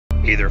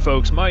Hey there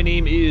folks, my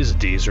name is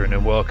Daizoren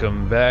and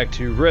welcome back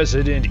to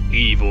Resident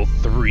Evil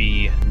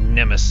 3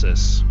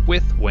 Nemesis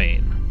with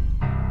Wayne.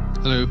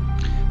 Hello.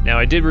 Now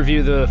I did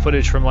review the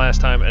footage from last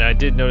time and I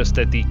did notice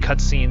that the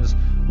cutscenes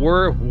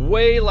were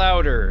way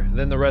louder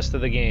than the rest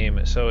of the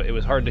game, so it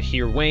was hard to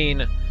hear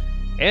Wayne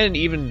and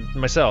even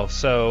myself,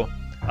 so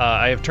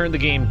I have turned the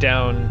game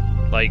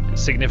down like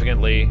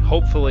significantly.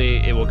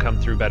 Hopefully it will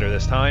come through better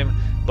this time,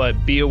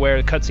 but be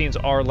aware the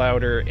cutscenes are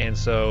louder, and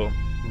so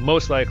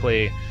most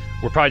likely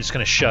we're probably just going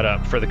to shut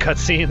up for the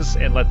cutscenes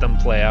and let them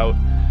play out,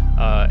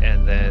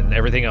 and then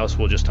everything else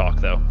we'll just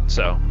talk though.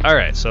 So,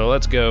 alright, so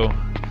let's go.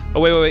 Oh,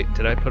 wait,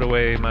 did I put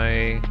away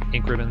my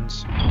ink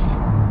ribbons?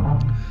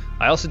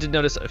 I also did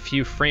notice a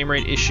few frame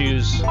rate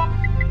issues.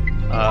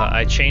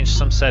 I changed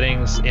some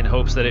settings in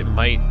hopes that it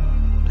might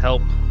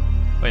help.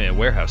 Wait a minute,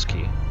 warehouse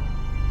key.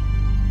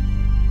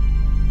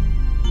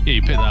 Yeah,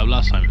 you picked that up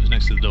last time, it was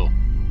next to the door.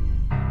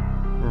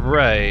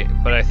 Right,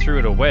 but I threw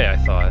it away, I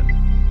thought.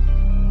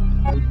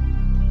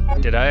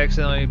 Did I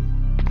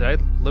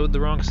load the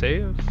wrong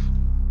save?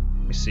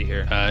 Let me see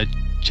here.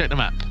 Check the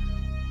map.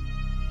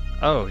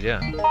 Oh,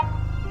 yeah.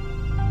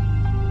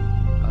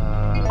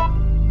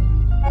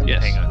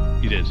 Yes, hang on.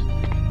 you did.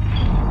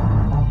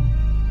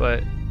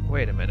 But,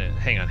 wait a minute.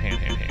 Hang on.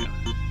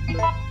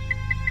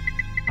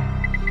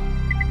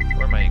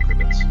 Where are my ink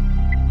ribbons?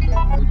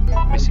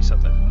 Let me see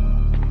something.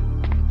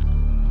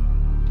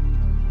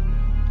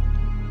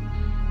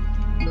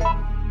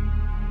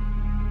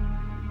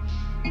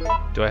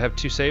 Do I have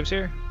two saves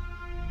here?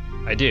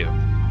 I do.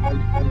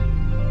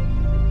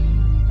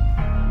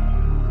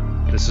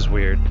 This is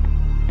weird.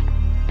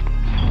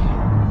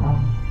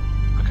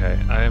 Okay,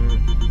 I'm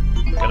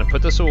gonna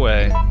put this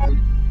away.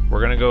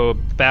 We're gonna go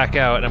back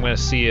out and I'm gonna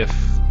see if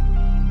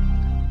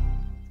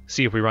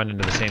we run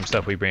into the same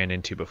stuff we ran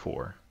into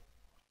before.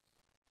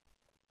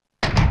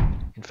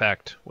 In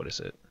fact, what is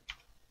it?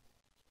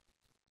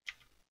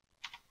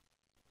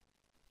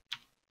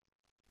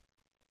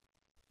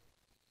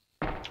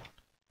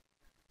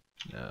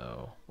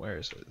 No, where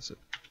is it? Is it?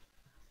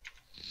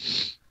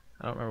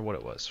 I don't remember what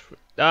it was.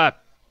 Ah,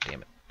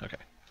 damn it. Okay.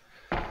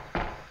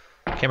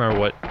 Can't remember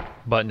what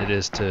button it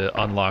is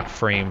to unlock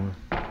frame,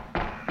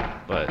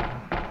 but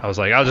I was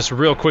like, I'll just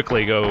real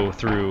quickly go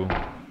through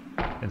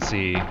and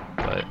see,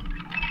 but...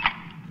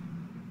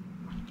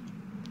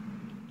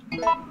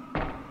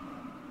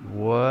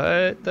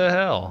 What the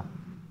hell?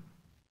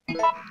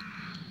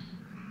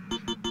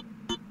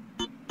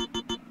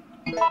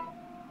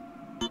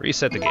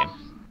 Reset the game.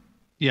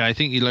 Yeah, I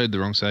think you loaded the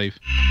wrong save.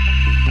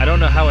 I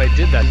don't know how I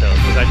did that though,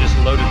 because I just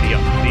loaded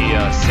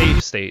the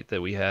save state that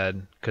we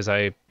had, because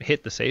I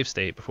hit the save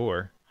state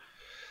before.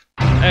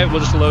 We'll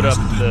just load up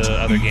the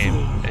other game,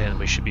 and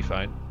we should be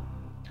fine.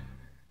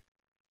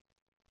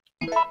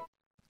 A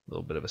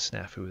little bit of a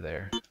snafu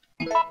there.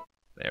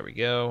 There we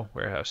go.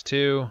 Warehouse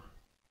 2.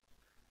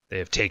 They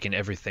have taken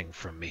everything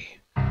from me.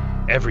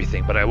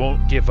 Everything, but I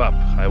won't give up.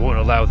 I won't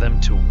allow them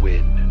to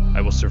win.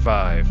 I will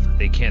survive.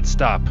 They can't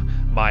stop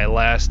my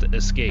last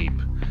escape.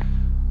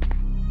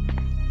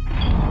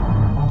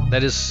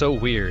 That is so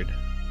weird.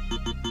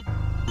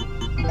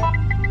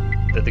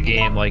 That the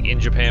game, like, in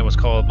Japan was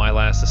called My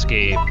Last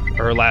Escape,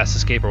 or Last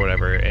Escape or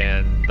whatever,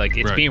 and, like,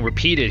 it's being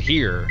repeated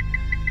here,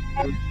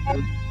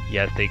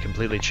 yet they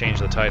completely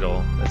changed the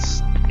title.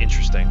 That's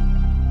interesting.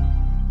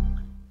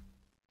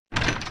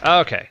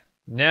 Okay,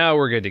 now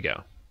we're good to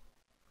go.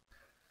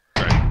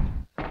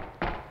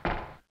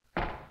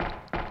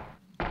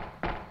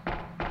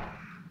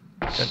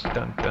 Dun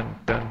dun dun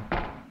dun.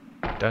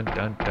 Dun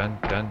dun dun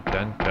dun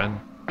dun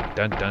dun.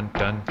 Dun dun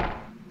dun.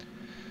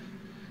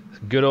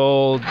 Good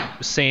old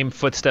same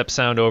footstep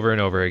sound over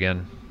and over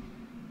again.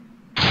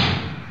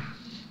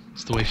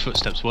 It's the way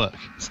footsteps work.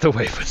 It's the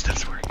way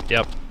footsteps work.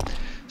 Yep.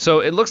 So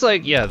it looks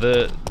like, yeah,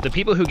 the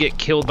people who get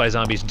killed by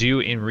zombies do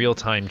in real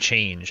time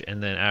change,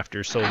 and then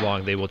after so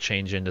long they will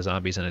change into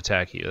zombies and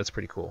attack you. That's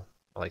pretty cool.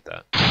 I like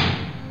that.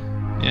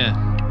 Yeah,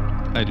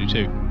 I do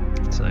too.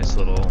 It's a nice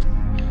little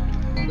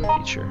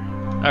feature.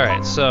 All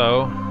right,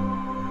 so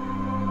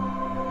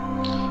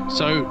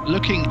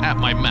looking at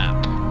my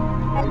map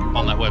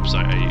on that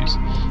website I use,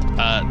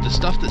 the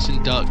stuff that's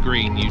in dark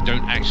green you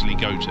don't actually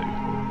go to.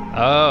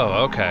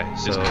 Oh, okay.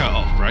 It's cut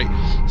off, right?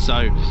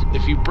 So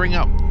if you bring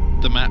up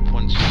the map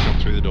once you come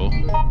through the door,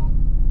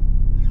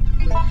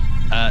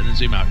 then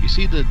zoom out, you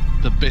see the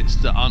bits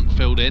that aren't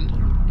filled in?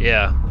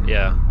 Yeah.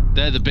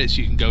 They're the bits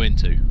you can go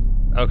into.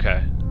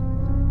 Okay.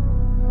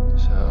 And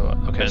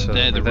so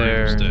they're the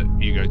rooms that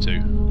you go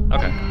to.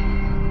 Okay.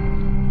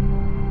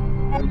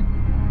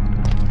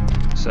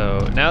 So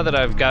now that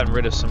I've gotten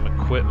rid of some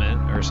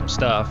equipment or some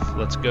stuff,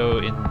 let's go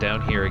in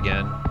down here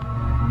again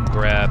and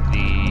grab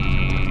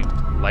the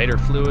lighter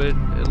fluid.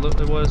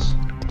 It was.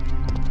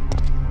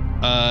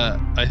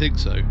 I think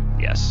so.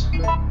 Yes.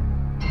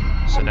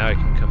 So now I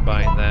can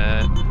combine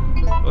that.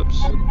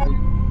 Whoops.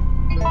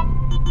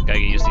 Gotta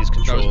use these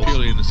controls. That was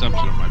purely an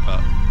assumption on my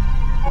part.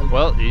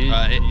 Well,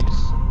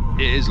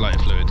 it is lighter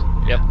fluid.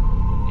 Yep.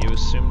 You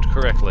assumed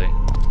correctly.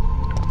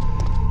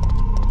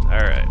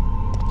 All right.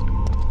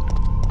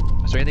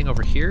 Is there anything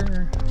over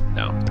here?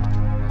 No.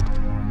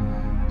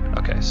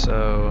 Okay,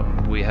 so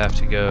we have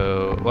to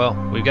go... Well,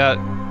 we've got...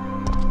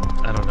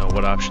 I don't know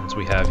what options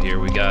we have here.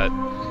 We got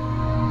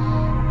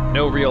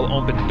no real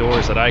open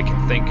doors that I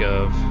can think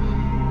of,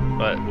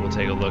 but we'll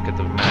take a look at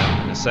the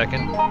map in a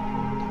second.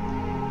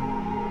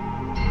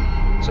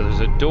 So there's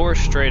a door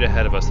straight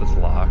ahead of us that's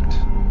locked.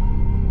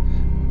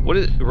 What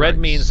is red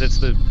means that's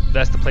the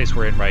place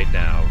we're in right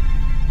now.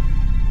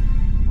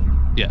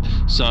 Yeah,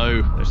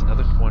 so there's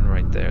another one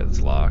right there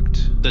that's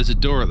locked. There's a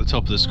door at the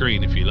top of the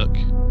screen if you look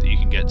that you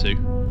can get to.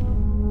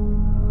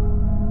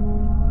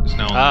 It's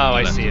now on the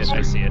I left see of it. the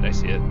I screen. see it. I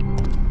see it.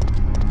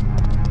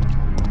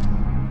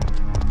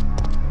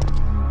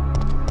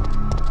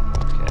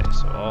 Okay,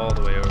 so all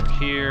the way over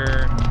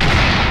here.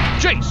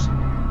 Chase!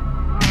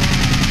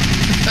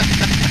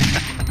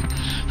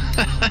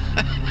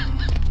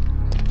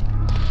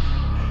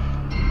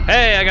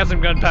 Hey, I got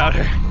some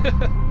gunpowder.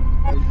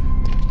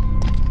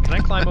 Can I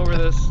climb over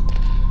this?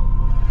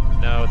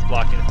 No, it's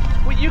blocking it.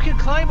 Wait, you can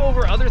climb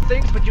over other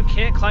things, but you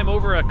can't climb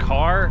over a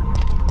car?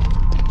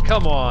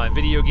 Come on,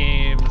 video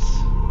games.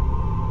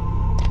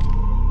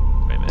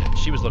 Wait a minute,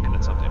 she was looking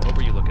at something. What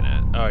were you looking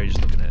at? Oh, you're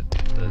just looking at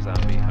the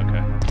zombie.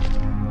 Okay.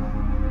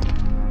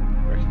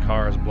 Wrecked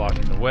car is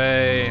blocking the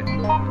way.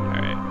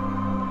 Alright.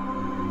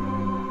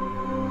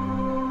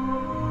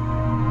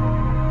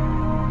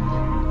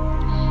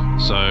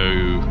 So...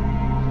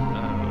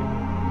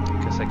 I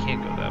guess I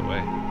can't go that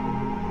way.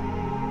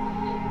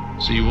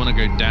 So you want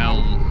to go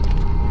down...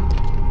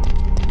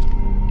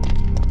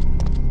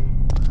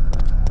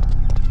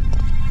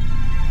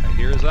 I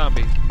hear a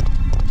zombie.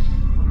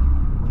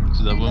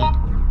 to that woman.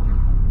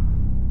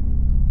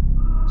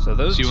 So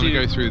those So you two... want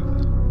to go through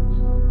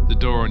the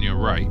door on your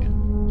right.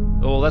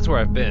 Well, that's where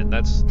I've been.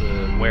 That's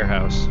the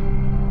warehouse.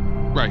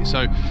 Right,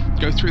 so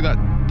go through the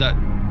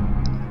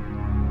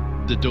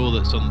door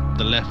that's on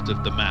the left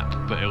of the map,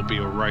 but it'll be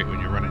all right when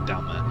you're running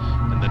down there,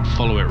 and then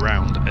follow it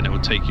round, and it will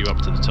take you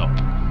up to the top.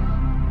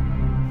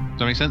 Does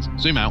that make sense?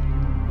 Zoom out.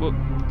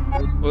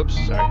 Whoops,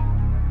 sorry.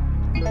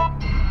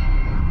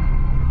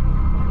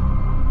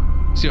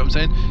 See what I'm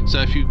saying? So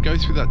if you go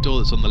through that door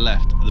that's on the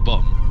left at the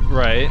bottom,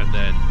 Right. and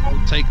then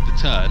take the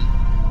turn,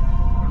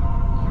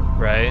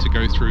 Right. to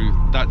go through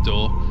that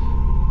door,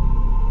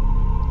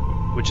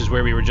 Which is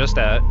where we were just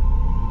at.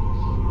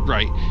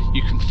 right,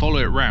 you can follow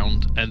it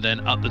round and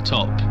then up the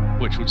top,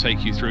 which will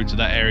take you through to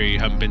that area you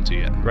haven't been to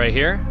yet. Right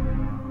here?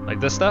 Like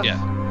this stuff? Yeah.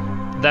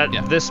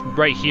 This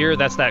right here,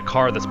 that's that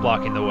car that's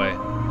blocking the way.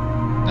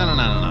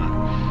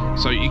 No.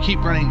 So you keep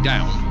running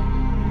down,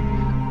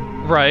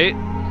 Right.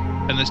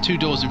 and there's two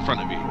doors in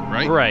front of you,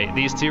 right? Right.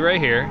 These two right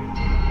here.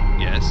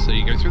 Yes, so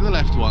you go through the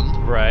left one,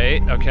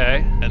 Right.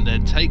 Okay. and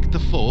then take the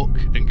fork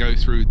and go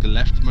through the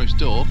leftmost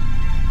door.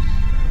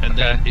 And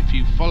then Okay. if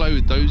you follow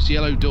those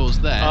yellow doors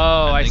there,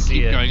 Oh, and I then see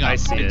keep it. going up, I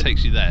see it it.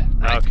 takes you there.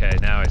 Right? Okay,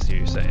 now I see what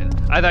you're saying.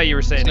 I thought you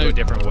were saying So- go a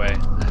different way.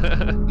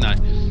 No.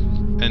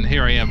 And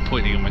here I am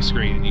pointing on my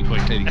screen, and you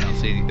quite clearly can't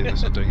see anything.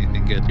 That's not doing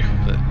anything good.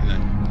 But, you know.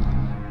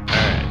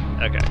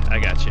 Alright. Okay. I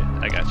got you.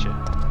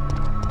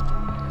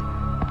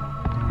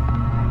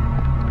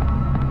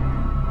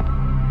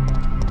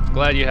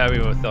 Glad you have me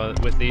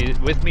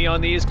with me on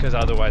these, because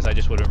otherwise I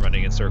just would have been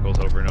running in circles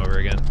over and over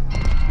again.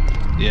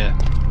 Yeah.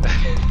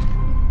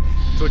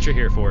 That's what you're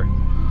here for.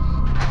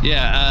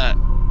 Yeah,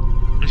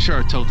 I'm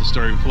sure I told the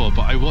story before,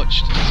 but I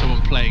watched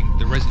someone playing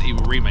the Resident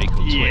Evil remake on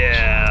Twitch.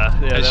 Yeah,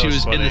 And that she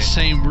was funny. in the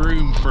same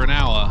room for an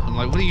hour. I'm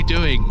like, what are you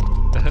doing?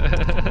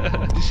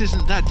 This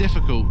isn't that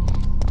difficult.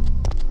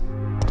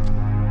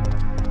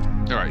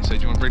 Alright, so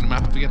do you want to bring the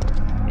map up again?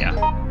 Yeah.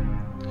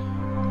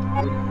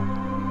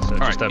 So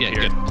Alright, just up yeah,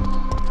 here. good.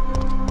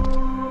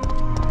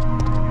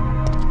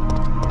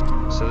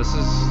 So this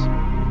is...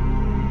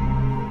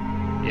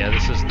 Yeah,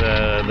 this is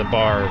the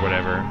bar or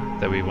whatever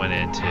that we went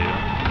into.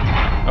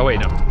 Oh wait,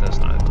 no, that's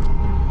not.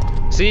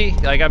 See,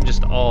 like I'm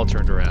just all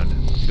turned around.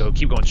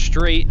 Keep going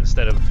straight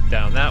instead of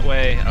down that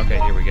way. Okay,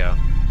 here we go.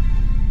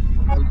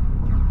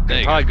 There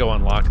you Probably go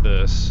unlock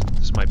this.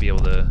 This might be able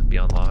to be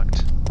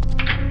unlocked.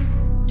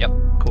 Yep,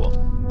 cool.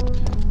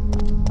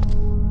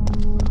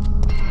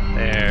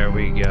 There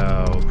we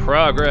go.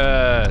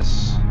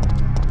 Progress.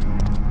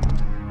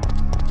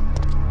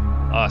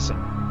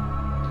 Awesome.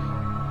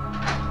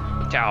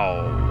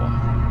 Cow.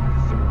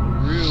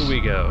 Through we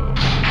go.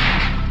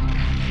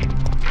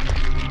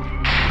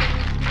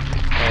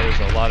 Oh, there's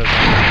a lot of...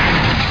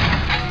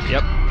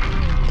 Yep.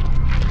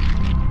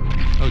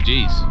 Oh,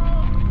 jeez.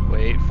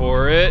 Wait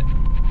for it.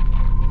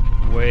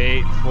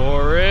 Wait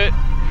for it.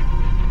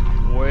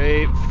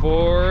 Wait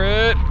for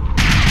it.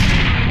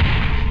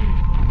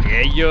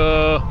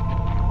 Yeah.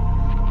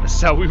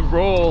 That's how we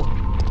roll. It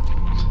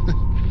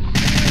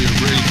would be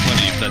really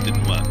funny if that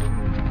didn't work.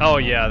 Oh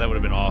yeah, that would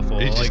have been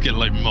awful. You just get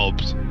like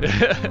mobbed.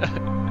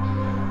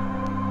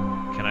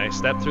 Can I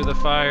step through the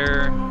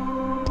fire?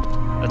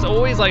 That's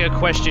always like a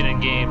question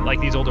in game, like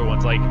these older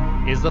ones. Like,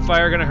 is the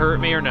fire gonna hurt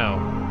me or no?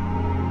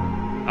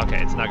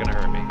 Okay, it's not gonna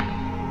hurt me.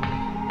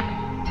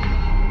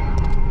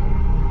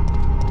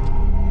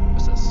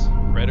 What's this?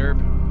 Red herb?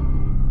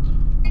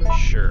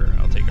 Sure,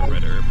 I'll take a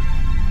red herb.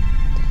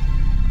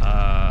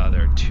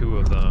 There are 2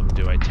 of them.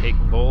 Do I take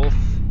both?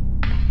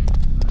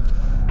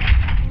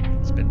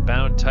 It's been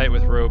bound tight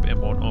with rope and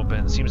won't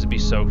open. Seems to be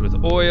soaked with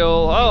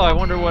oil. Oh, I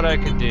wonder what I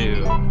could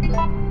do.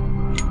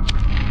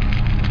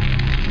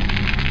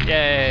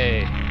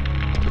 Yay!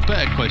 The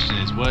better question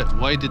is,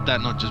 why did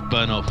that not just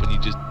burn off when you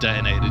just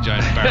detonated a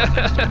giant barrel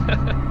next to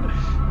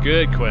it?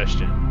 Good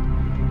question.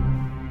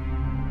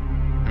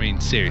 I mean,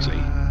 seriously,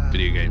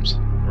 video games.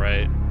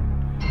 Right.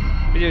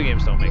 Video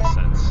games don't make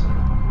sense.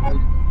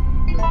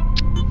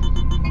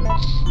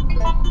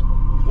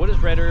 What does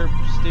red herbs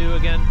do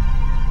again?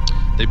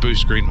 They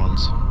boost green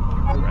ones.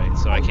 Right,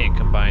 so I can't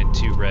combine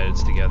 2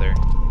 reds together.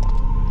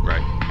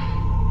 Right.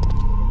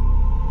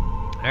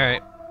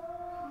 Alright.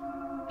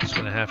 Just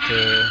gonna have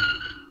to...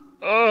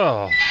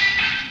 Oh!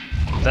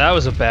 That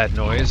was a bad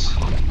noise.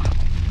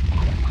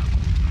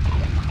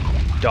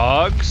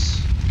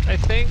 Dogs, I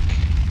think?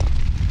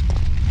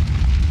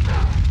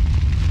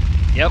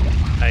 Yep,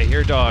 I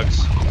hear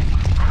dogs.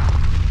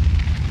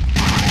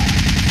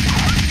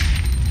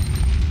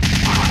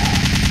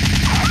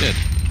 Good.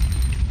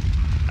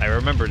 I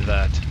remembered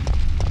that.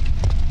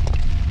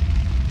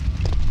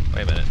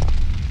 Wait a minute.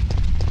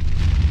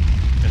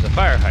 There's a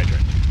fire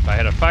hydrant. If I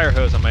had a fire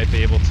hose, I might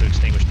be able to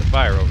extinguish the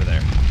fire over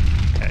there.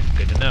 Okay,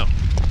 good to know.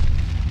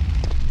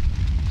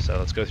 So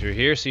let's go through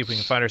here, see if we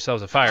can find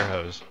ourselves a fire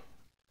hose.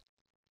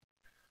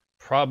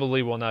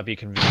 Probably will not be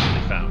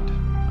conveniently found.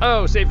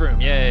 Oh, save room,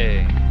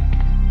 yay!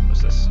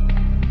 What's this?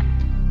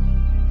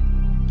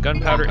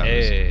 Gunpowder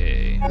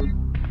A.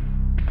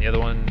 The other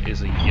one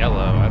is a yellow.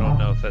 I don't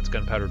know if that's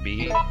gunpowder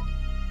B.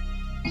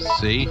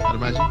 C, I'd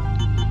imagine.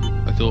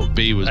 I thought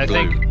B was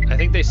blue. I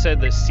think they said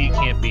that C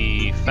can't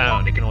be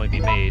found. It can only be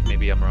made.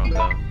 Maybe I'm wrong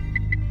though.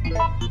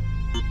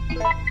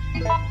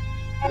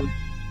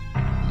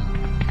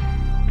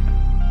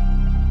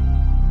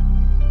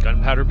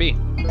 Gunpowder B.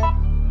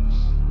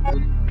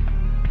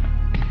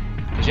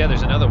 Because yeah,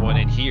 there's another one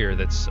in here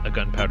that's a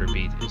gunpowder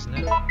B, isn't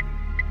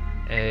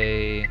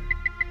it?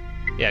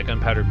 Yeah,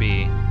 gunpowder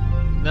B.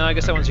 No, I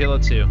guess that one's yellow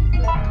too.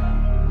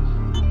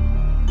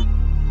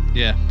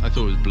 Yeah, I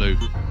thought it was blue.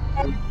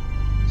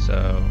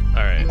 So,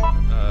 alright.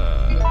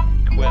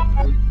 Equip.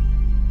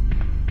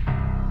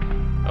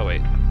 Oh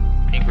wait.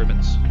 Ink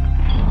ribbons.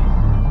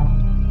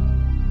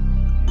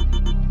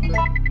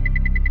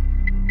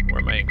 Where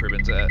are my ink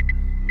ribbons at?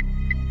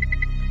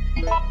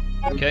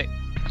 Okay.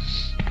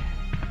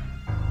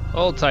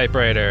 Old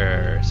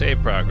typewriter.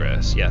 Save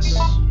progress. Yes.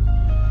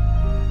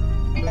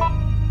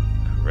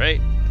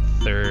 Alright.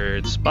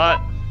 3rd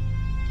spot.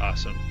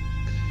 Awesome.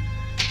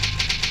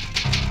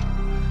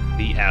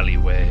 The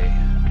alleyway.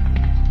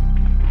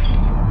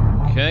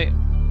 Okay.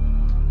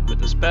 Put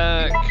this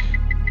back.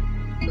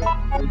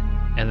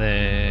 And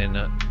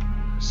then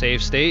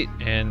save state,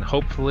 and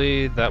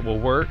hopefully that will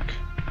work.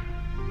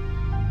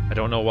 I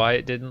don't know why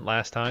it didn't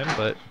last time,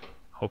 but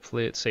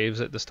hopefully it saves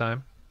it this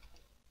time.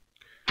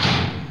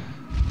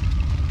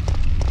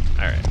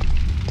 Alright.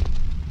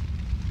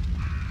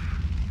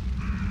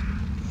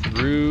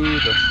 Through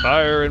the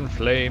fire and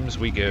flames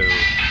we go.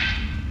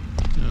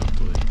 Oh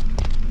boy.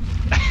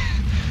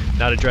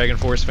 Not a Dragon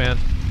Force fan?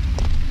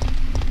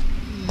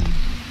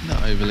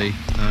 Not overly,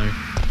 no.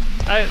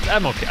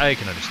 I'm okay. I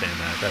can understand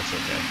that. That's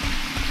okay.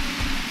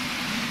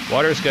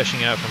 Water is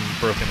gushing out from a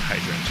broken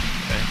hydrant.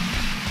 Okay.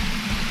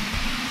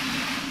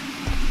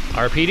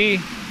 RPD.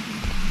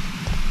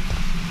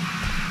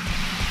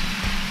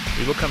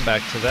 We will come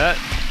back to that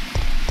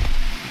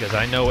because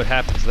I know what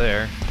happens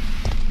there,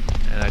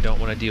 and I don't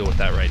want to deal with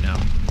that right now.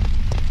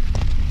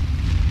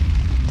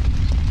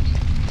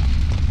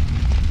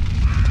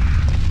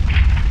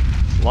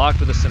 It's locked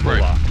with a simple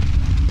lock.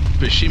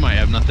 But she might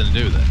have nothing to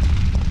do with it.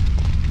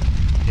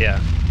 Yeah.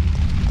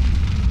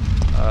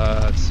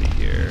 Let's see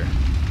here.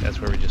 That's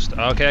where we just...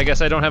 Okay, I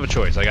guess I don't have a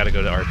choice. I gotta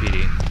go to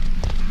RPD.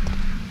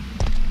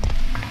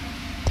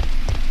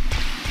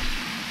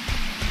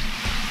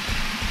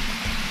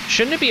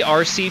 Shouldn't it be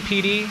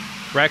RCPD?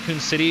 Raccoon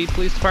City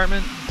Police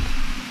Department?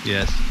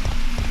 Yes.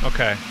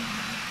 Okay.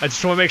 I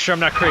just want to make sure I'm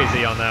not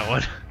crazy on that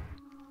one.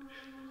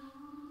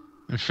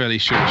 I'm fairly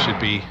sure it should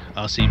be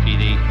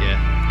RCPD,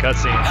 yeah.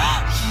 Cutscene.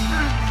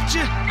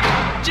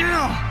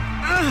 Jill!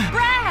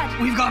 Brad!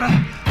 We've gotta...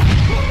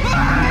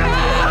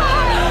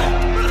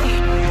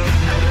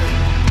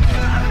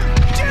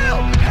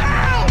 Jill!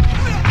 Help!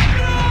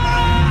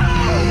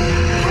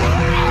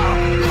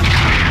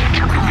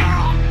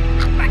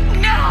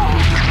 No!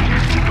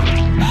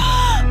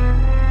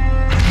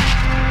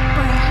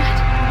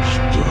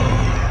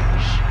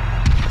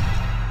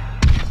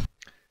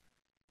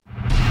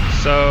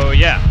 So,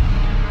 yeah.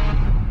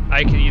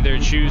 I can either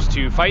choose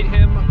to fight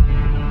him,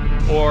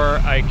 or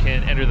I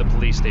can enter the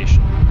police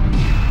station.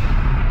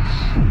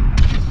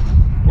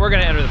 We're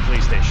gonna enter the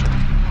police station.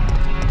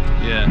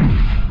 Yeah.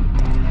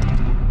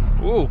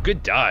 Ooh,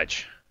 good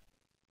dodge.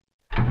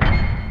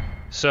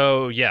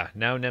 So, yeah,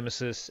 now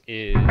Nemesis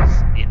is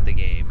in the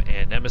game,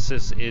 and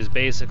Nemesis is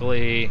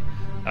basically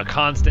a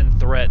constant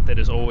threat that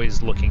is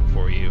always looking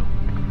for you.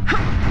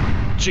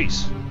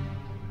 Jeez.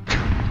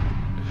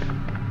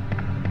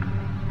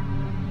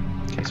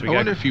 So I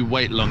wonder if you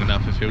wait long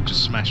enough if he'll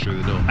just smash through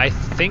the door. I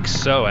think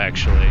so,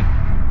 actually.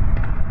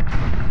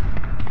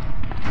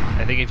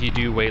 I think if you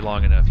do wait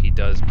long enough, he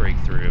does break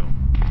through.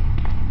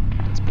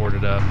 It's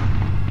boarded up.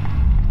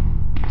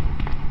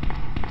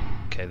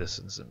 Okay, this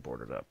isn't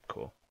boarded up.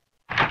 Cool.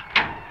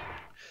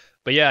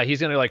 But yeah, he's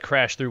gonna like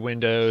crash through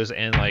windows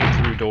and like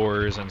through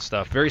doors and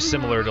stuff. Very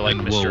similar to like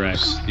And Mr.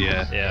 walls, X.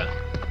 yeah. Yeah.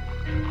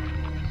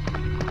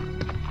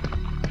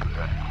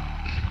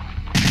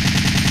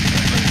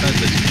 I've heard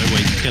there's no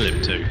way to kill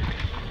him too.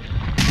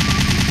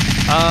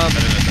 I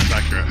don't know if that's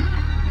accurate.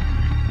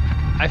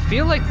 I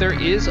feel like there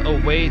is a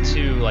way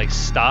to like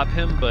stop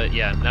him, but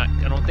yeah,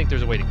 I don't think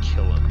there's a way to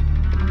kill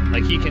him.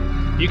 Like you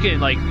can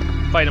like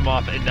fight him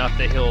off enough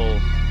that he'll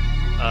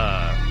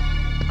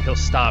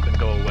stop and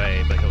go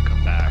away, but he'll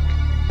come back.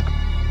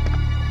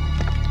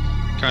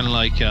 Kind of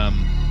like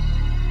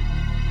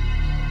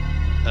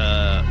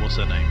what's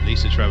her name?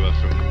 Lisa Trevor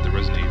from the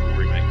Resident Evil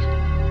remake.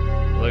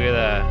 Look at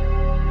that.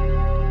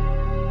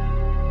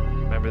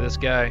 Remember this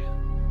guy?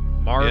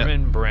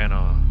 Marvin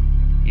Branagh.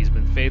 He's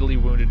been fatally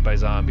wounded by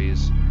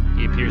zombies.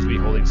 He appears to be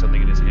holding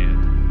something in his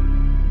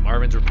hand.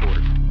 Marvin's report.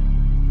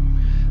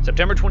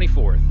 September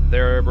 24th.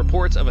 There are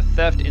reports of a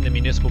theft in the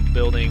municipal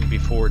building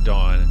before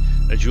dawn.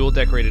 A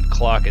jewel-decorated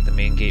clock at the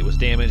main gate was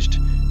damaged.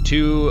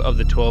 2 of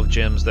the 12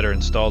 gems that are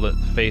installed at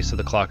the face of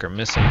the clock are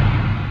missing.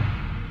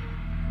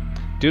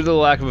 Due to the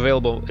lack of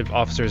available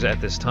officers at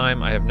this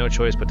time, I have no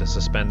choice but to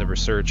suspend the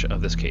research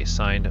of this case.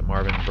 Signed,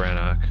 Marvin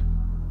Branagh.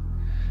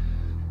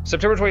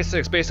 September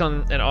 26th, based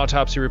on an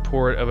autopsy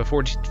report of a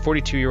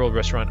 42-year-old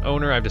restaurant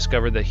owner, I've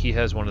discovered that he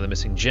has one of the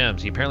missing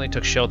gems. He apparently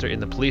took shelter in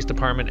the police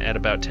department at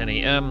about 10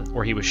 a.m.,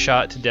 where he was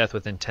shot to death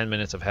within 10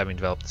 minutes of having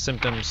developed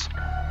symptoms.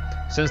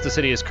 Since the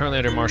city is currently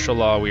under martial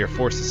law, we are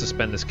forced to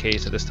suspend this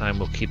case. At this time,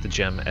 we'll keep the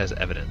gem as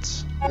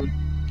evidence.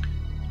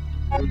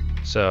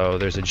 So,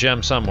 there's a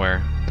gem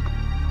somewhere.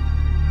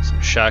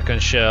 Some shotgun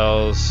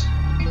shells.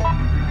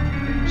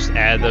 Just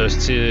add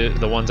those to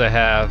the ones I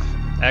have.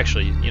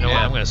 Actually, you know what?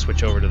 I'm going to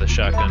switch over to the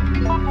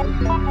shotgun.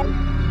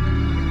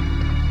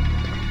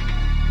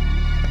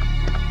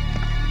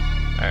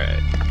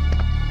 Alright.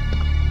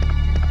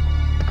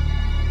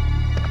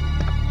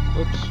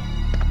 Oops.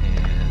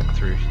 And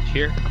through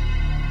here.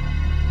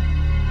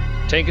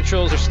 Tank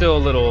controls are still a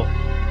little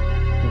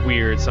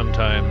weird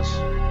sometimes.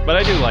 But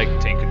I do like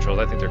tank controls.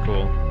 I think they're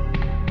cool.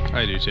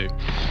 I do too.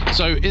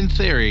 So, in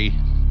theory,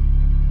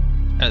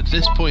 at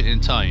this point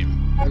in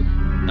time,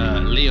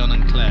 Leon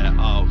and Claire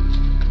are...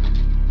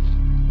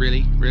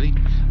 Really?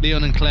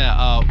 Leon and Claire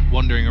are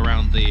wandering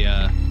around the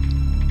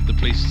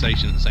police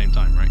station at the same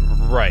time, right?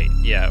 Right.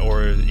 Yeah.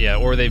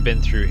 Or they've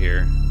been through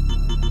here.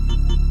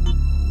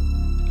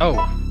 Oh,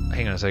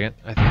 hang on a second.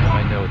 I think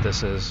I might know what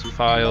this is.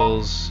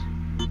 Files.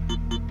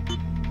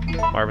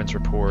 Marvin's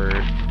report.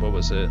 What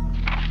was it?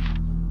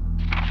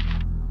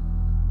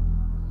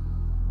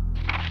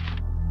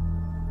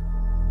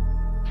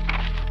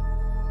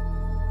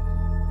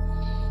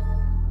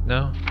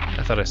 No,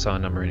 I thought I saw a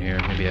number in here.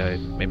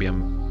 Maybe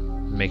I'm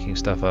making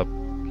stuff up.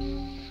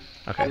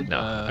 Okay, no,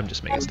 I'm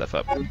just making stuff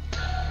up.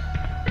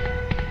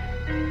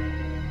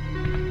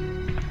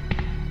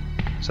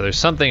 So there's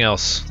something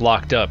else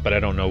locked up, but I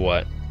don't know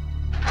what.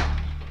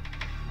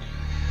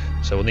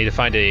 So we'll need to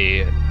find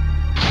a...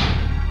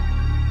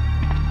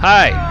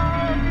 Hi!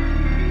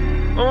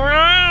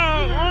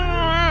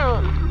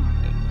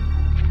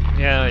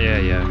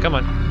 Yeah. Come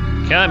on.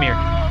 Come here.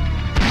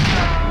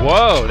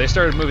 Whoa, they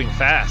started moving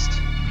fast.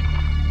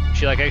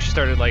 She like actually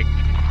started like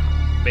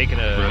making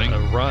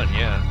a run,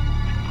 yeah.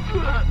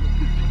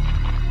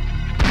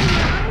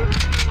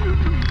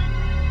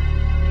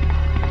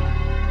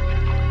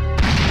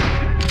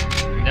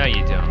 No,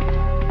 you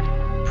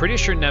don't. Pretty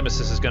sure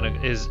Nemesis is gonna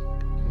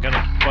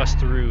bust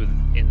through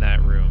in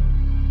that room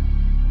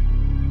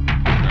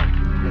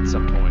at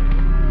some point.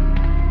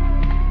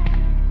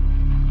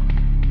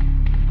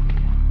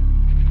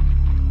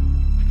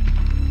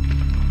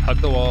 Hug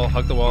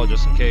the wall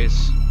just in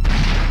case.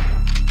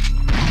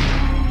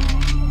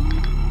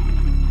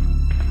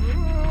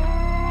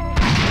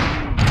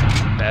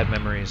 Bad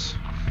memories.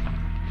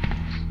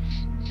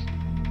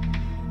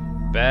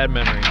 Bad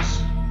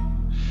memories.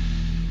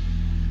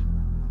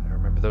 I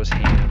remember those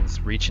hands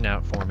reaching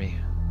out for me.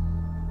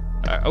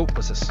 Oh,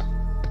 what's this?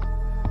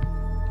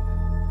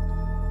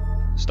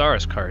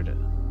 Stars card.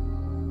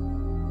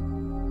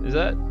 Is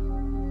that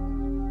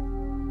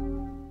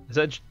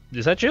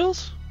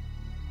Jill's?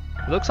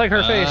 It looks like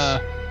her face.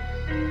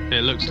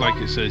 It looks like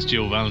it says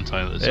Jill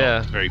Valentine at the top.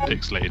 Yeah. Very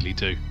pixelatedly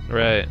too.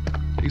 Right.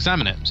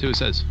 Examine it, see what it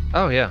says.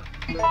 Oh, yeah.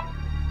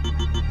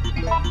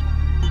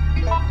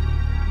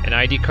 An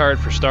ID card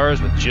for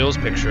Stars with Jill's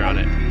picture on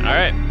it.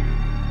 Alright.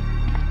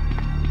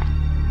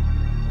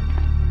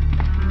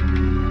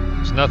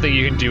 There's nothing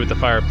you can do with the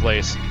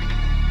fireplace.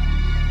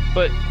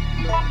 But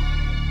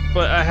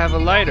I have a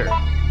lighter.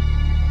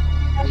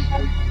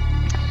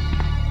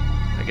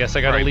 I guess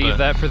I gotta leave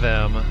that for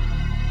them.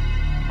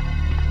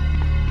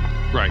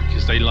 Right,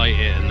 because they light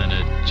it and then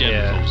a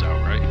gem falls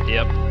out, right?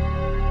 Yep.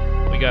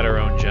 We got our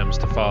own gems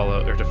to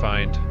follow, or to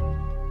find.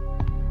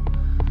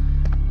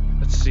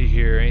 Let's see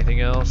here. Anything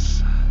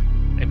else?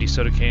 Empty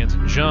soda cans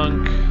and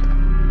junk.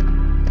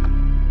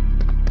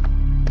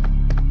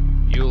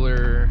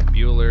 Bueller.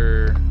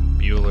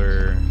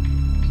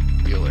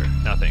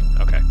 Nothing.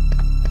 Okay.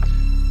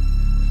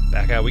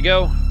 Back out we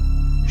go.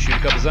 Shoot a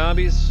couple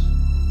zombies,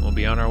 and we'll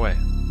be on our way.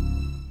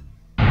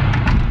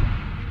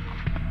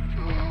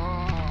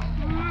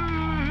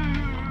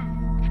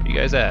 Where you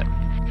guys at?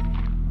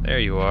 There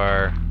you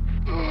are.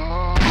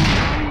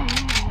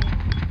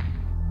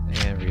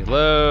 And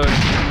reload.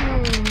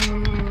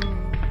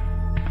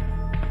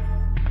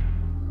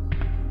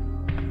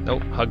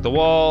 Nope. Hug the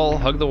wall.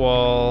 Hug the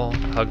wall.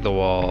 Hug the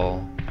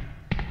wall.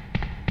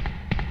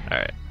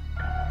 Alright.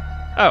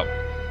 Oh.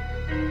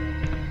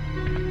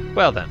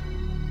 Well then.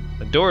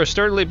 The door is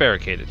sturdily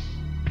barricaded.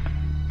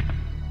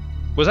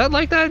 Was that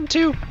like that in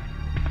 2?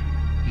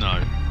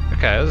 No.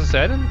 Okay, I was gonna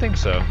say, I didn't think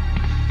so.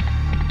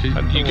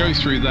 You go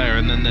through there,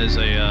 and then there's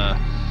a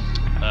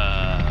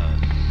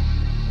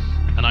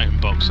an item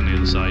box on the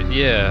other side.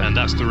 Yeah. And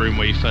that's the room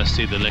where you first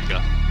see the liquor.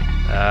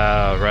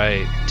 Ah,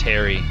 right.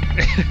 Terry.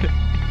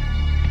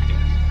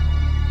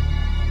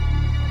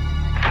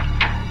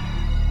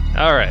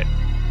 Alright.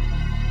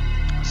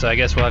 So I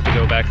guess we'll have to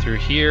go back through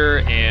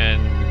here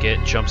and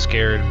get jump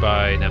scared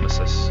by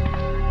Nemesis.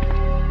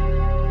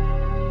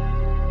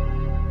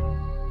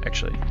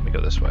 Actually, let me go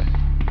this way.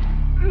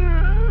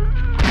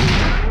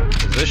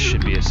 'Cause this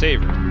should be a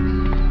save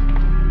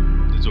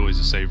room. There's always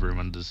a save room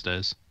under the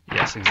stairs.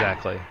 Yes,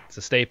 exactly. It's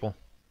a staple.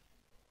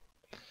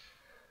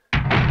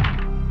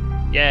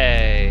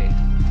 Yay!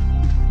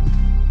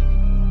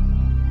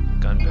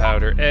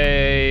 Gunpowder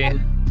A.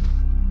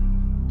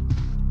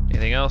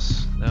 Anything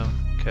else? No?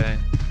 Okay.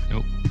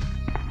 Nope.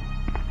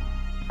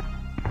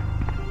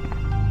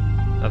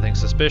 Nothing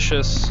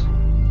suspicious.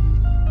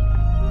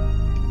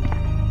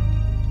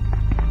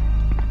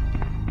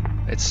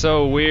 It's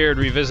so weird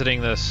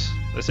revisiting this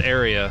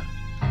area.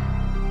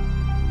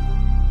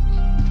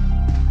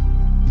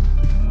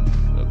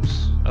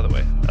 Oops. Other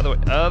way.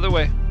 Other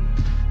way.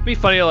 It'd be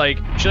funny, like,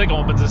 she like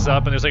opens this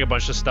up and there's like a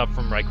bunch of stuff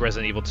from like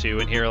Resident Evil 2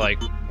 in here,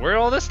 like, where did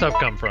all this stuff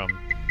come from?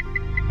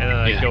 And then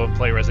I go and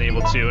play Resident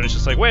Evil 2 and it's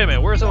just like, wait a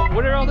minute, where did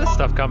all this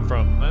stuff come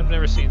from? I've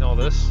never seen all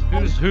this.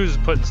 Who's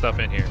putting stuff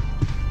in here?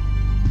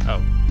 Oh,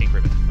 pink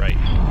ribbon, right.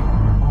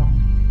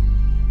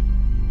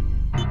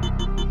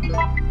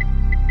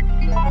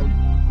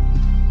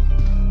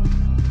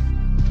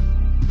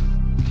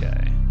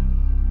 Okay.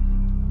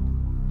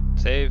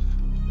 Save.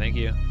 Thank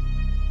you.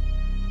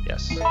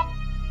 Yes.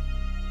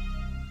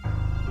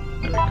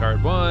 Memory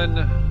card 1.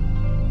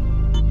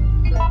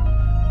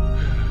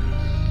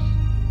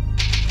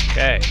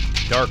 Okay.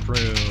 Dark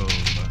room.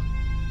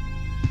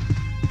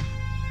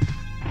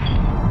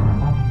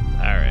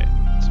 Alright.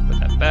 Let's put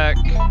that back.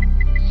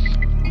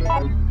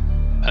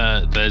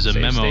 There's a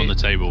memo on the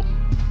table.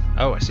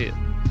 Oh, I see it.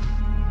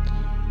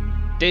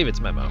 David's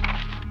memo.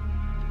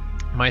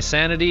 My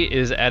sanity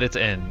is at its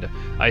end.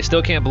 I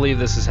still can't believe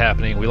this is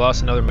happening. We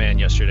lost another man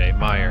yesterday,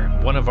 Meyer,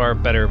 one of our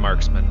better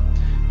marksmen.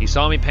 He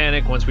saw me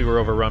panic once we were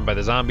overrun by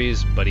the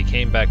zombies, but he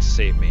came back to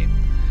save me.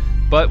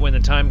 But when the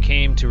time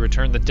came to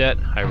return the debt,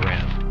 I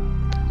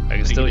ran. I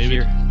can still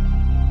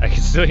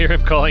hear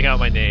him calling out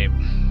my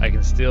name. I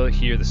can still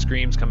hear the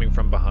screams coming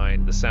from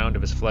behind, the sound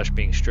of his flesh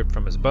being stripped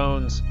from his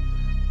bones.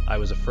 I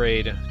was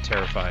afraid,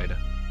 terrified.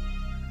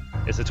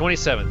 It's the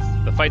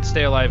 27th. The fight to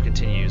stay alive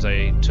continues.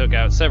 I took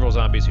out several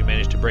zombies who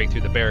managed to break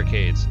through the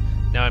barricades.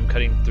 Now I'm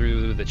cutting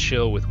through the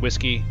chill with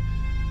whiskey,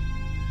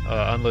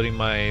 unloading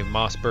my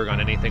Mossberg on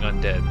anything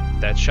undead.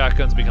 That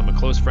shotgun's become a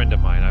close friend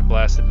of mine. I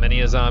blasted many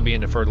a zombie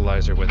into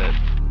fertilizer with it.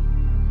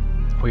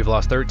 We've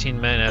lost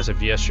 13 men as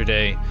of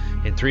yesterday.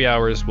 In 3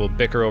 hours, we'll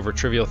bicker over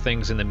trivial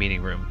things in the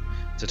meeting room.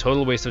 It's a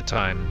total waste of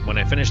time. When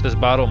I finish this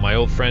bottle, my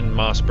old friend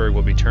Mossberg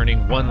will be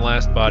turning one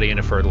last body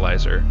into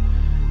fertilizer.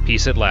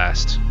 Peace at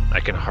last. I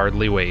can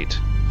hardly wait.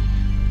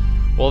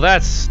 Well,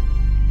 that's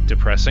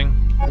depressing.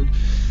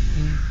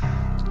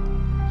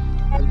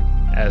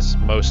 As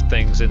most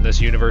things in this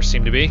universe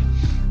seem to be.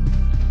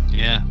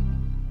 Yeah.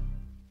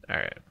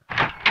 Alright.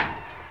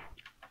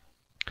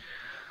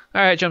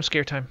 Alright, jump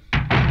scare time.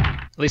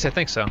 At least I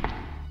think so.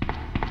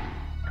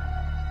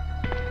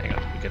 Hang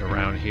on, we get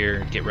around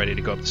here, get ready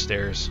to go up the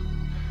stairs.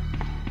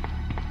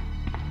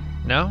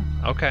 No?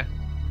 Okay.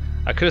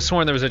 I could have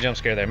sworn there was a jump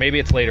scare there. Maybe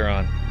it's later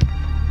on.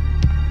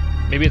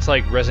 Maybe it's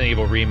like Resident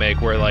Evil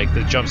Remake where like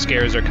the jump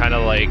scares are kind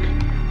of like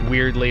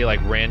weirdly like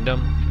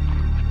random.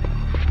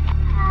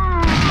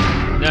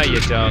 No, you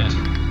don't.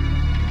 Yeah.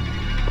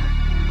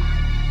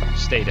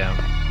 Stay down.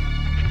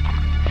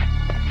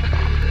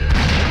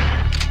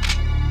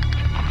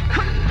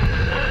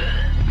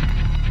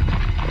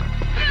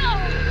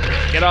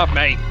 Get off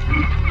me!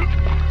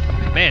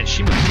 Man,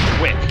 she moves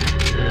quick.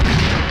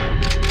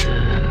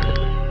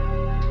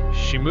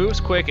 She moves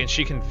quick and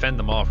she can fend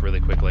them off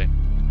really quickly.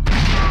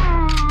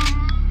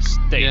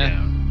 Stay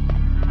down.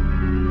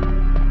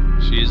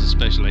 She is a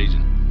special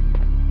agent.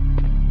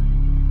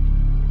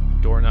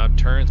 Doorknob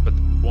turns but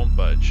won't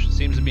budge.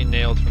 Seems to be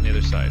nailed from the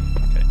other side.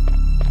 Okay.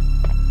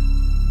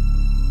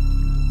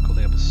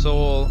 Holding up a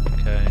soul.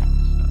 Okay.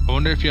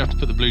 wonder if you have to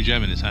put the blue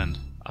gem in his hand.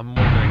 I'm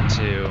wondering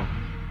too.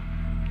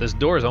 This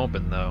door's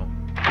open though.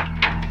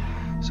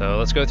 So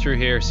let's go through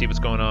here, see what's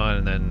going on,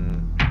 and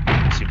then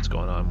see what's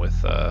going on with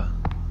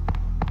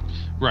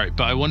Right,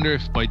 but I wonder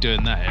if by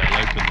doing that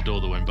it'll open the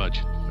door that won't budge.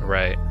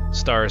 right.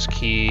 Stars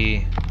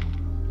key.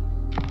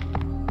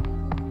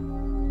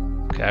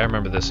 Okay, I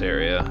remember this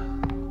area.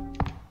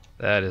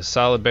 That is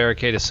solid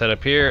barricade is set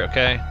up here,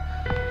 okay.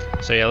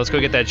 So yeah, let's go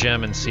get that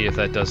gem and see if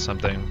that does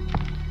something.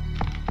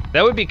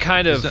 That would be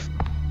kind of...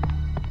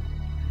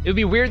 It would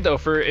be weird though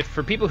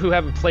for people who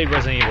haven't played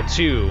Resident Evil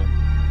 2,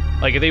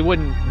 like if they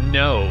wouldn't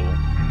know,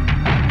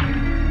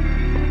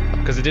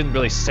 because it didn't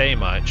really say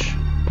much.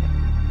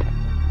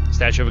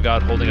 Statue of a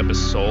god holding up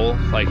his soul,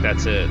 like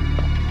that's it.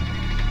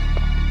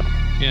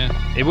 Yeah.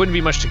 It wouldn't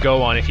be much to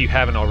go on if you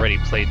haven't already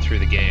played through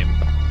the game.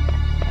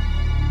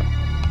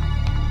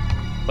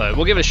 But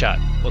we'll give it a shot.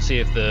 We'll see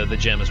if the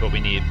gem is what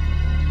we need.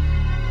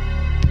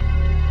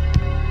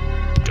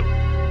 Go.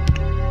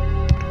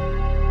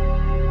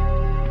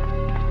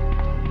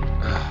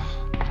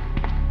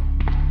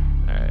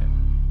 Alright.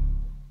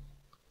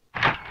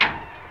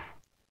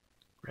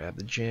 Grab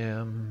the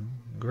gem.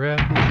 Grab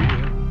the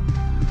gem.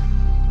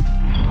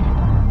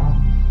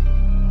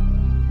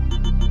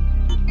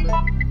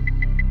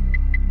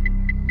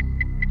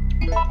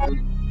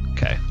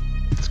 Okay,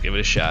 let's give it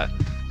a shot.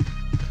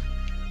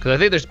 Because I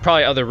think there's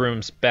probably other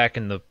rooms back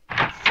in the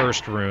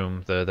first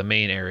room, the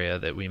main area,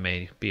 that we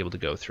may be able to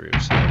go through.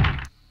 So,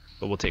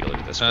 but we'll take a look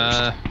at this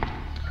first.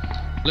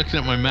 Looking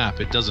at my map,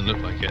 it doesn't look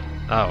like it.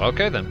 Oh,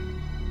 okay then.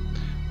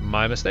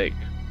 My mistake.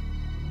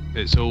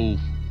 It's all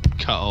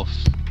cut off.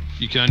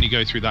 You can only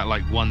go through that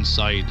like one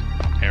side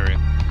area.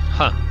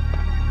 Huh.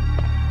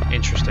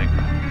 Interesting.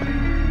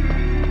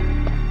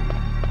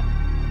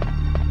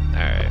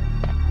 Alright.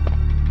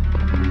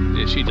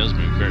 Yeah, she does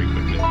move very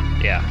quickly.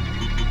 Yeah.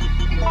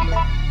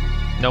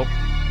 Nope.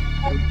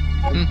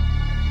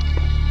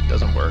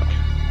 Doesn't work.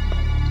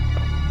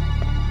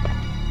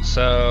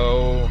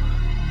 So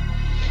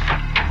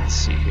let's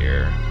see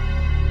here.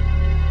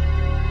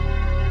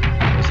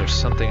 Is there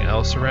something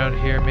else around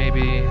here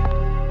maybe?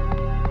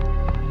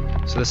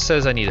 So this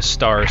says I need a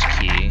stars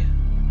key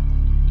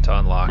to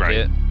unlock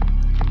it.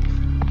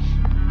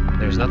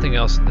 There's nothing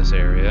else in this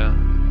area.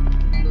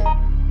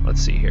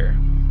 Let's see here.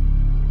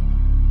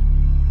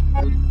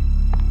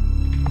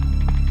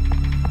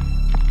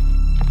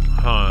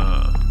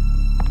 Huh.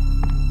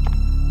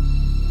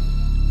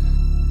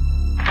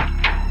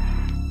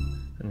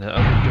 And the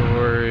other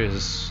door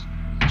is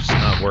just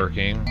not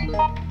working.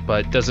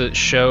 But does it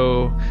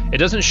show... It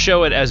doesn't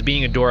show it as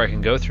being a door I can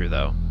go through,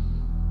 though.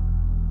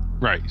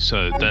 Right,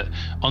 so that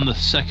on the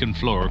second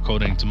floor,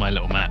 according to my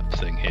little map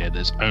thing here,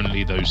 there's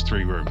only those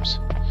 3 rooms.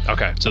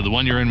 Okay. So the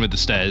one you're in with the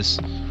stairs,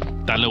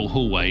 that little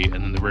hallway, and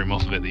then the room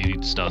off of it that you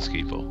need the stars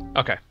key for.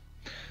 Okay.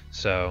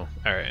 So,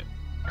 alright.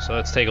 So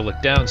let's take a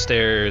look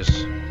downstairs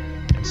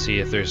and see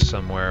if there's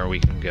somewhere we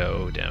can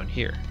go down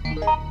here.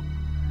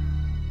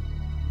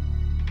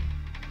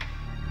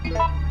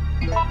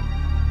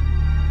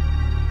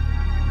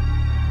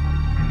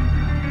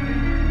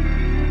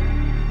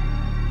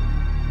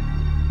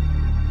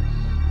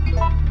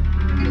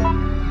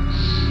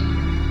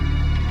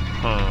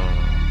 Huh.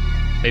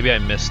 Maybe I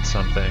missed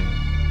something.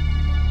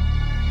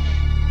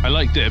 I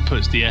like that it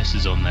puts the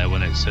S's on there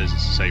when it says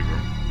it's a save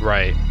room.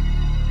 Right.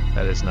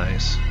 That is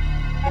nice.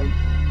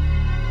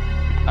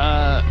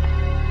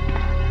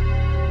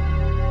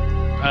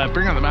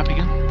 Bring out the map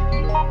again.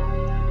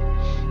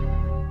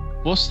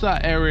 What's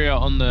that area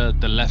on the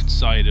left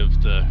side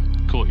of the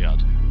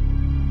courtyard?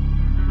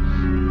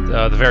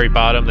 The very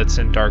bottom that's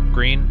in dark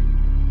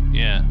green?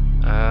 Yeah.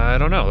 I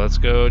don't know. Let's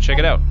go check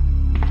it out.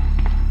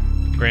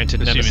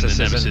 Granted, Assuming Nemesis,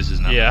 the Nemesis is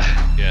not. Yeah.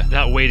 Yeah.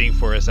 Not waiting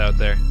for us out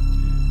there.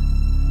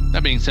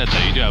 That being said, though,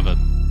 you do have a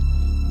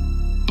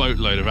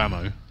boatload of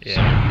ammo. Yeah.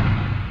 So.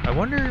 I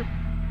wonder...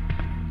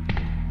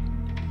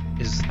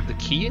 Is the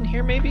key in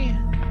here, maybe?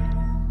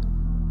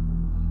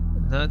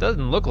 No, it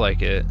doesn't look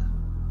like it.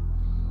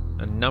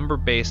 A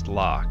number-based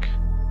lock.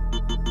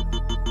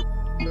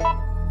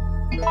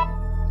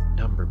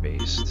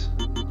 Number-based.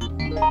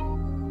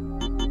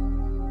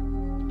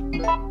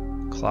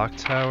 Clock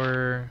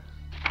tower.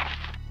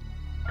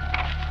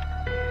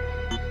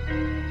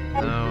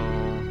 No.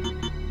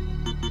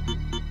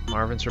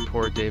 Marvin's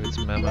report, David's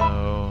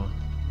memo.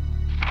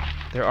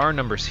 There are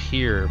numbers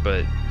here,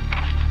 but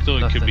I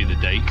thought it could be the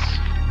dates.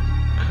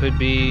 Could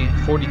be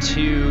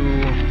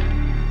 42.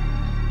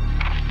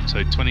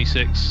 So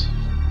 26.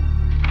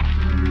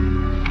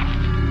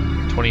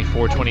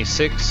 24,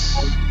 26.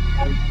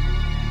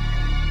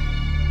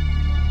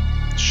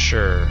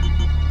 Sure.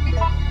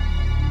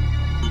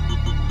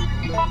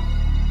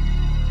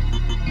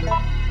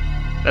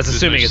 That's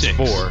assuming it's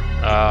 4. Oh,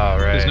 right.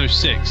 There's no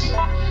 6.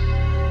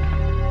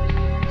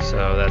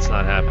 So that's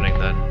not happening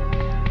then.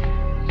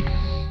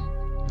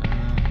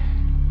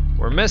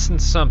 We're missing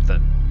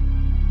something.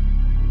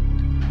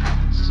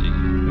 Let's see.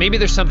 Maybe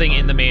there's something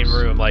in the main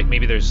room, like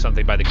maybe there's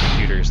something by the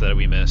computers that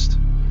we missed.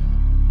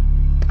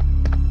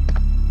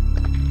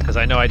 Because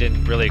I know I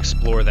didn't really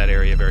explore that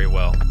area very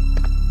well.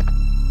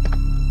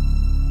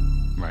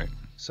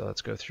 So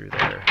let's go through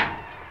there.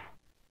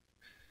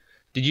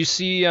 Did you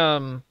see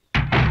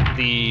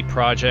the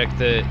project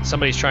that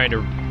somebody's trying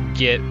to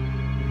get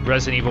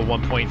Resident Evil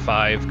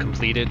 1.5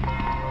 completed?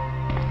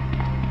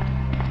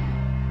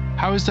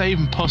 How is that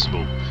even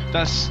possible?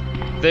 That's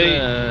they.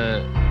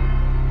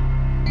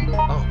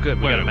 Oh, good.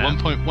 We got a map.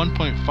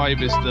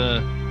 1.5 is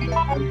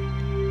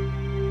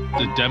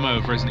the demo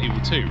of Resident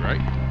Evil 2, right?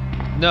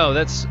 No,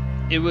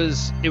 it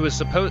was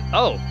supposed.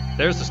 Oh,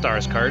 there's the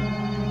stars card.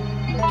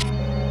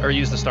 Or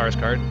use the stars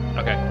card.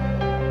 Okay.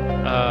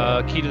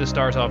 Key to the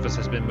stars office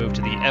has been moved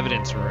to the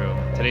evidence room.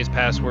 Today's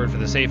password for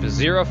the safe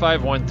is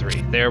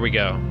 0513. There we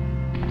go.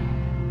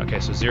 Okay,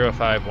 so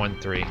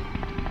 0513.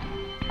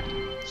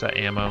 Is that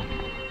ammo?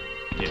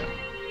 Yeah.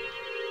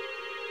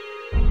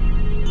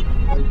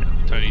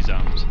 Tony's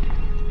arms.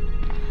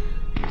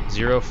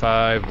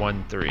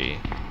 0513.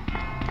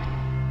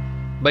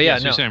 But yeah,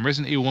 so no. you're saying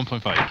Resident Evil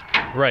 1.5.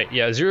 Right,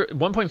 yeah.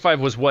 1.5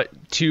 was what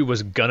 2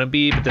 was gonna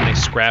be, but then they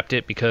scrapped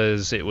it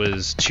because it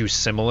was too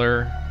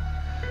similar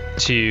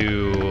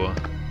to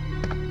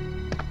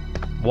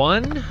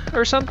 1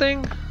 or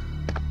something?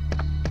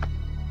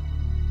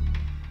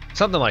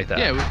 Something like that.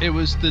 Yeah, it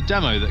was the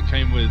demo that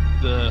came with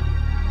the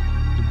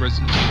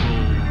Resident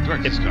Evil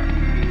Director's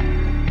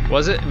Cut.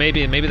 Was it?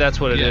 Maybe that's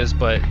what it is,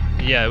 but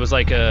yeah, it was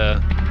like a...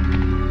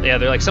 Yeah,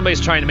 they're like, somebody's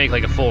trying to make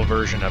like a full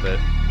version of it.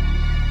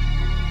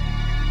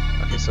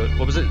 Okay, so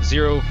what was it?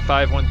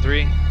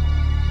 0513?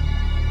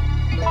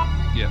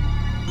 Yeah.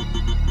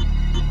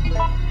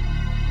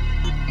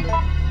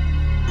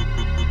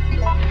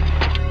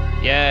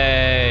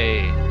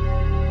 Yay!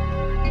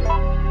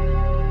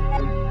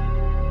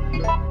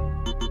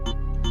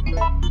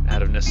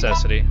 Out of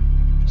necessity.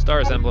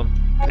 Stars emblem.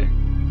 Okay.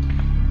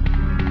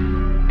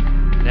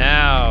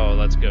 Now,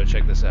 let's go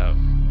check this out.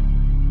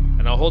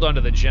 And I'll hold on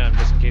to the gem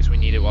just in case we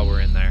need it while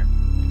we're in there.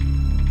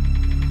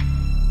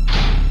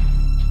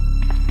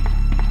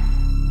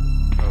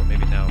 Oh,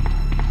 maybe no.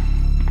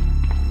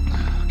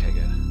 Okay,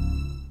 good.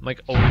 I'm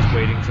like always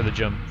waiting for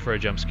a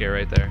jump scare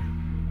right there.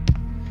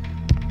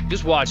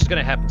 Just watch, it's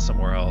gonna happen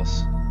somewhere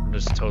else. I'm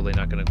just totally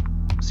not gonna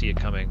see it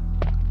coming.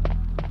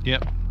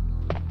 Yep.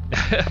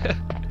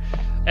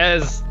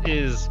 As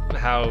is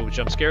how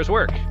jump scares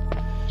work.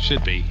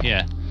 Should be,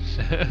 yeah.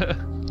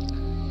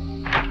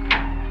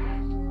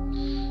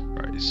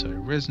 Right, so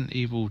Resident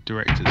Evil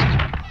Director's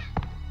Cut.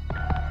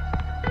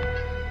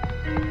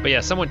 But yeah,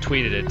 someone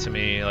tweeted it to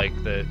me, like,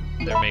 that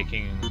they're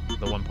making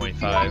the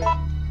 1.5. I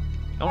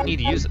don't need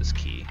to use this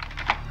key.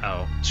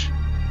 Oh.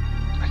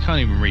 I can't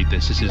even read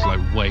this. This is like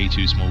way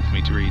too small for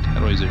me to read. How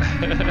do I zoom?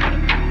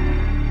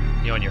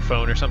 You on your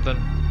phone or something?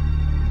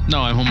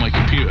 No, I'm on my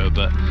computer,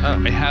 but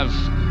I have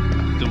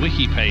the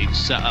wiki page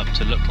set up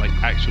to look like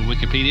actual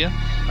Wikipedia,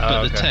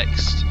 but the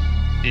text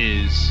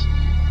is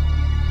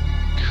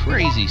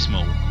crazy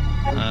small.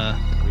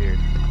 Weird.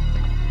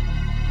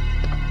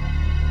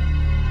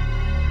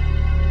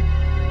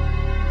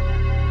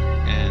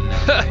 And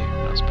now my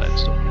mouse pad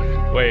stopped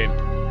working. Wait.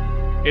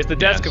 It's the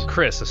desk of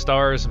Chris, a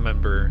STARS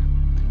member.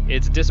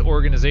 Its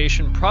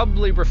disorganization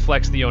probably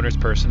reflects the owner's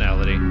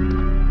personality.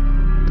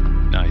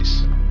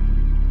 Nice.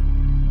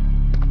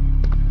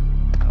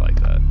 I like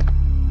that.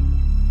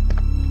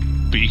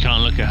 But you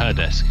can't look at her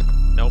desk.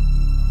 Nope.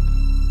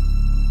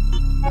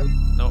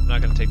 Nope,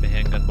 not gonna take the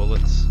handgun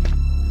bullets.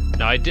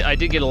 No, I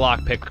did get a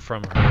lockpick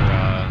from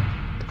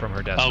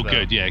her desk. Oh, though.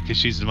 good, yeah, because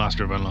she's the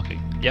master of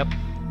unlocking. Yep.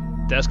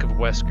 Desk of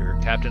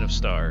Wesker, Captain of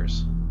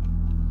Stars.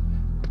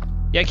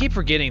 Yeah, I keep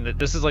forgetting that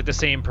this is like the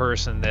same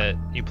person that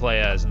you play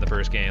as in the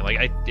first game.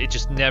 Like, it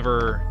just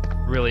never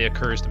really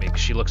occurs to me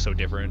because she looks so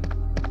different.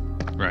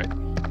 Right.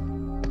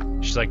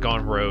 She's like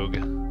gone rogue.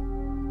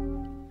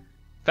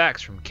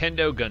 Facts from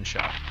Kendo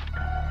Gunshop.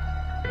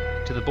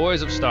 To the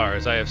boys of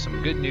Stars, I have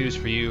some good news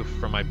for you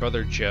from my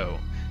brother Joe.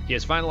 He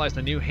has finalized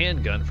a new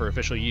handgun for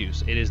official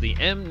use. It is the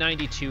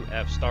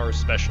M92F Stars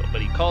Special, but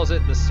he calls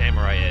it the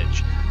Samurai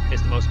Edge.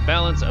 It's the most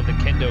balanced of the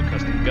Kendo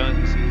custom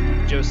guns.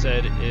 Joe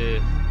said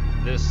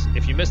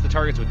if you miss the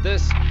targets with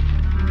this,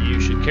 you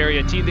should carry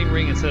a teething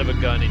ring instead of a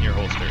gun in your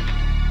holster.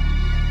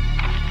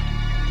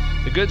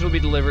 The goods will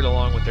be delivered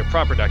along with their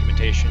proper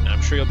documentation.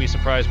 I'm sure you'll be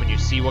surprised when you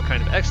see what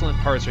kind of excellent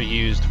parts are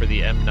used for the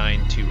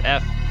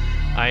M92F.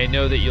 I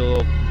know that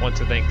you'll want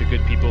to thank the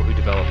good people who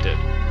developed it.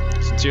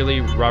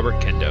 Sincerely, Robert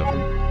Kendo.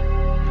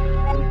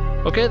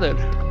 Okay then.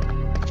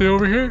 Stay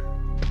over here.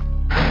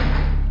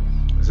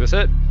 Is this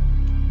it?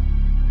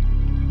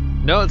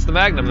 No, it's the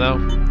Magnum though.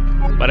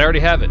 But I already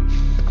have it.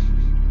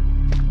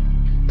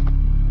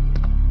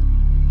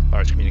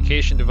 Large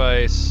communication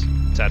device.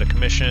 It's out of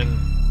commission.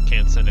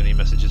 Can't send any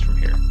messages from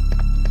here.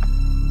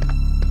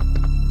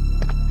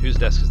 Whose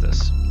desk is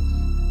this?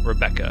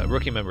 Rebecca,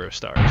 rookie member of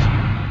Stars.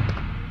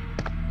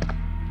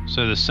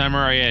 So the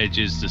Samurai Edge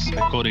is,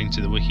 according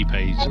to the wiki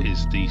page,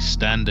 is the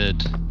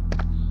standard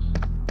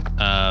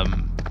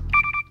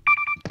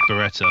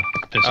Beretta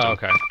pistol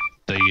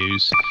they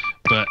use,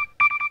 but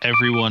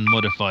everyone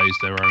modifies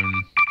their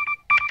own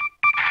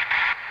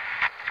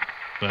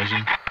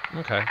version.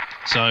 Okay.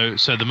 So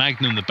the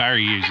Magnum that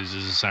Barry uses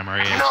is a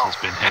Samurai Edge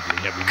that's been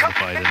heavily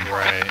modified and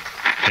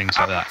things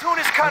like that. Platoon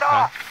is cut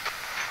off.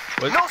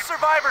 What? No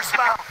survivors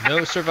found.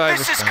 No survivors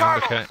This is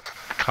found. Carlos. Okay.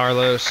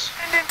 Carlos.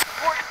 Send in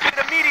support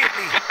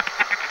immediately.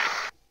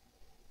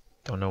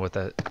 Don't know what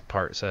that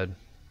part said.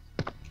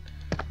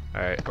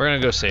 Alright, we're gonna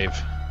go save.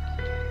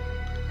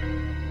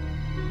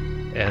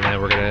 And then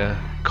we're gonna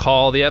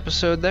call the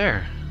episode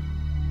there.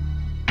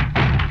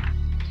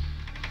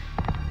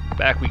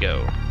 Back we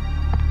go.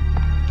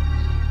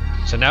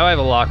 So now I have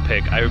a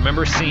lockpick. I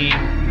remember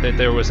seeing that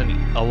there was a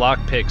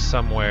lockpick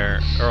somewhere,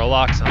 or a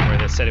lock somewhere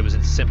that said it was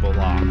in simple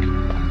lock.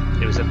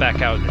 It was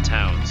back out in the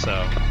town,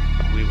 so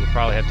we would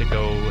probably have to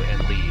go and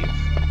leave.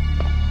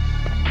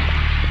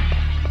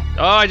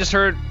 Oh, I just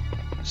heard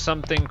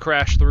something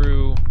crash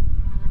through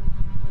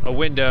a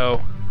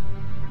window.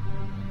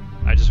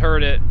 I just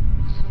heard it.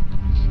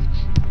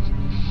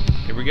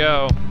 Here we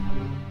go.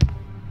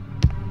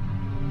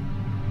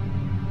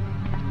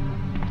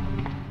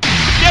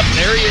 Yep,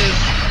 there he is.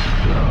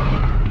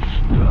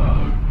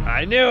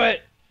 I knew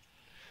it.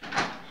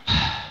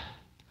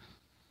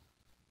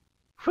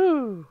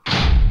 Whew.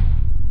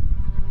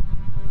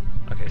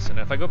 Okay, so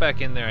now if I go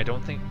back in there, I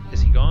don't think...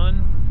 Is he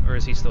gone? Or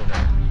is he still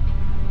there?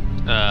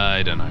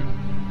 I don't know.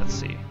 Let's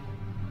see.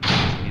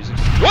 Music.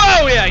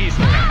 Whoa! Yeah, he's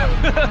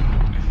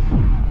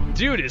there.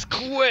 Dude is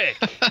quick.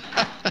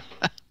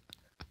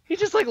 He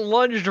just like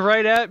lunged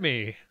right at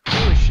me.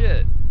 Holy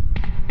shit.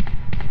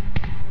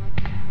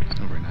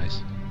 Not very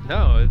nice.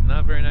 No,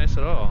 not very nice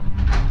at all.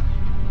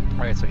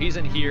 Alright, so he's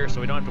in here,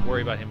 so we don't have to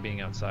worry about him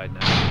being outside now.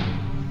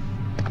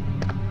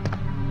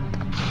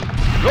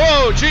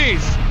 Whoa,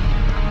 jeez!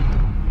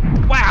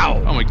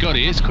 Wow! Oh my god,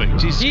 he is quick.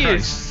 Jesus He Christ.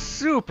 is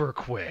super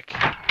quick.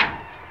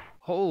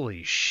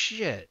 Holy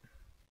shit.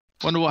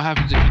 Wonder what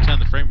happens if you turn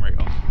the frame rate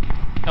off.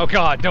 Oh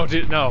god, don't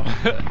do... No.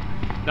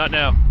 Not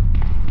now.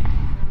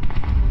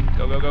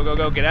 Go, go, go, go,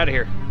 go. Get out of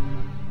here.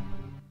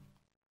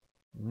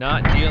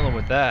 Not dealing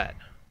with that.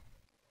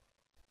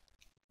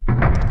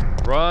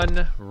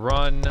 Run,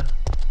 run.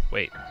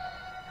 Wait.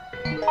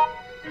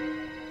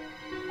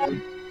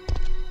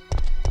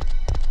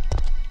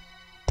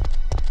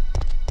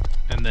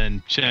 And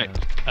then check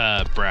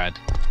Brad.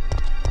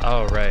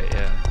 Oh, right,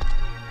 yeah.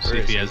 See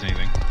if he has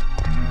anything.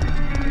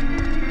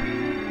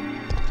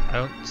 I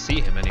don't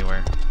see him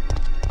anywhere.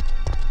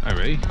 Oh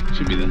really?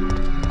 Should be there.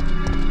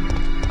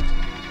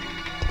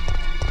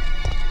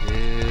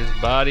 His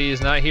body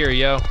is not here,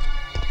 yo.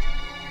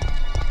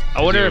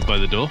 I wonder if... by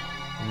the door?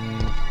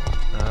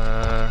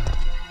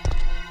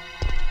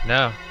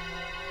 No.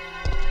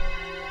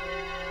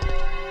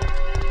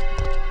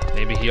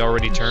 Maybe he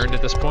already turned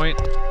at this point?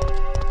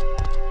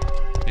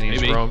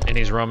 And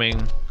he's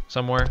roaming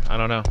somewhere? I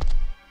don't know.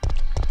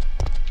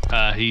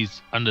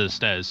 He's under the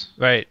stairs.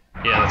 Right.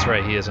 Yeah, that's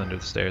right. He is under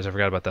the stairs. I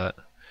forgot about that.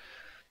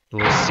 The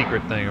little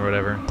secret thing or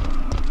whatever.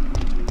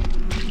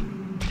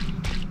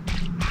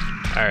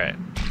 Alright.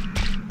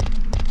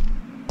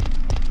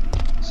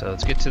 So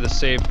let's get to the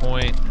save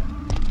point.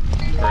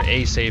 Or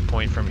a save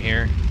point from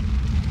here.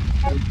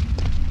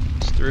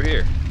 It's through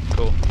here.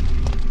 Cool.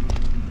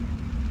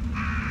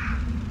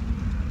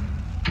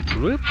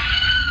 Whoop.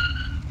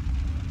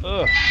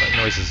 Ugh, that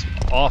noise is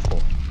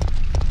awful.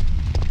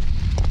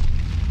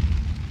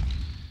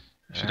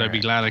 Should I be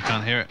glad I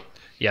can't hear it?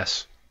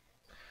 Yes.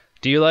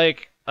 Do you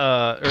like,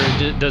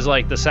 does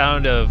like the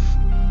sound of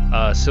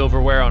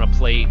silverware on a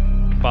plate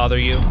bother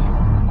you?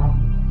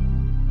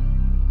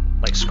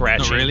 Like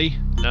scratching? Not really.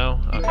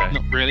 No? Okay.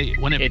 Not really.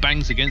 When it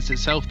bangs against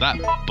itself, that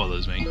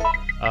bothers me.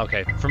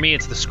 Okay. For me,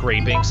 it's the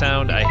scraping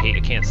sound. I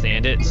can't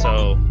stand it.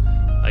 So,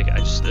 like, I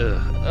just,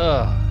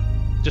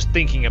 just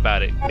thinking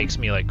about it makes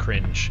me like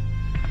cringe.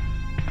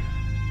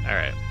 All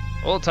right.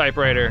 Old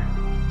typewriter.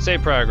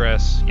 Save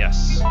progress.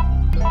 Yes.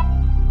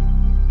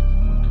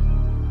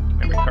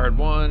 Memory card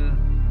 1.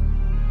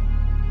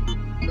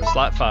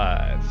 Slot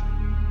 5.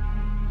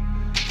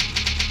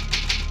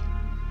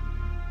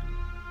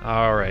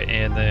 Alright,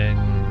 and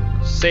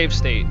then save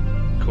state.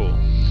 Cool.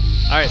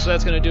 Alright, so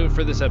that's going to do it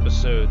for this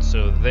episode.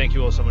 So thank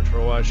you all so much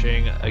for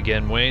watching.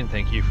 Again, Wayne,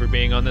 thank you for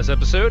being on this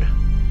episode.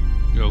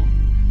 Yo.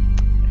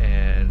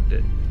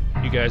 And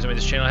you guys made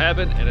this channel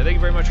happen, and I thank you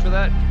very much for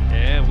that.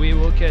 And we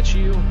will catch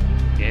you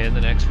in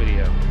the next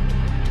video.